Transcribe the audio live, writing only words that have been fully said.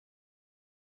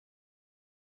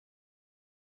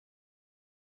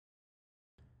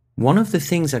One of the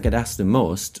things I get asked the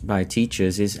most by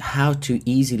teachers is how to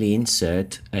easily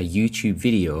insert a YouTube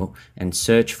video and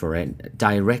search for it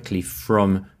directly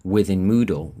from within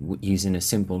Moodle using a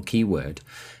simple keyword.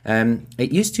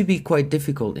 It used to be quite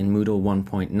difficult in Moodle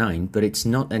 1.9, but it's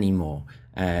not anymore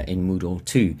in Moodle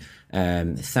 2,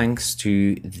 thanks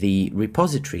to the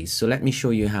repositories. So let me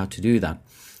show you how to do that.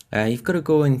 You've got to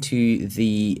go into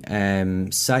the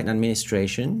site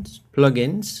administration,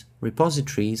 plugins,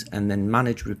 repositories, and then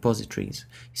manage repositories.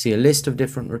 You see a list of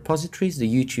different repositories.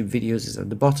 The YouTube videos is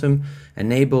at the bottom.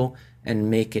 Enable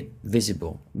and make it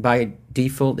visible. By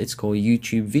default, it's called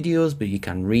YouTube videos, but you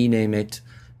can rename it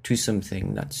to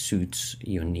something that suits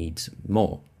your needs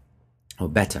more or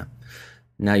better.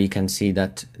 Now you can see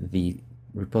that the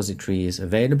repository is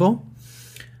available.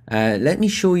 Let me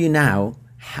show you now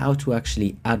how to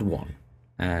actually add one.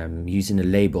 Using a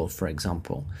label, for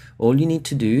example. All you need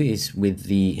to do is with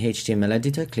the HTML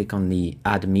editor, click on the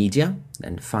add media,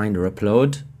 then find or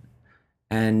upload,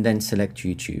 and then select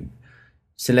YouTube.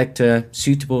 Select a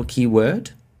suitable keyword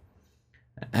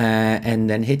and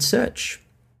then hit search.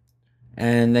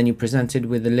 And then you're presented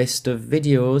with a list of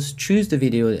videos. Choose the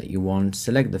video that you want,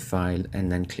 select the file,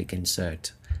 and then click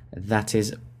insert. That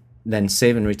is then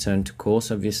save and return to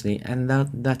course, obviously, and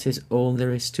that is all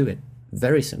there is to it.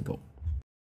 Very simple.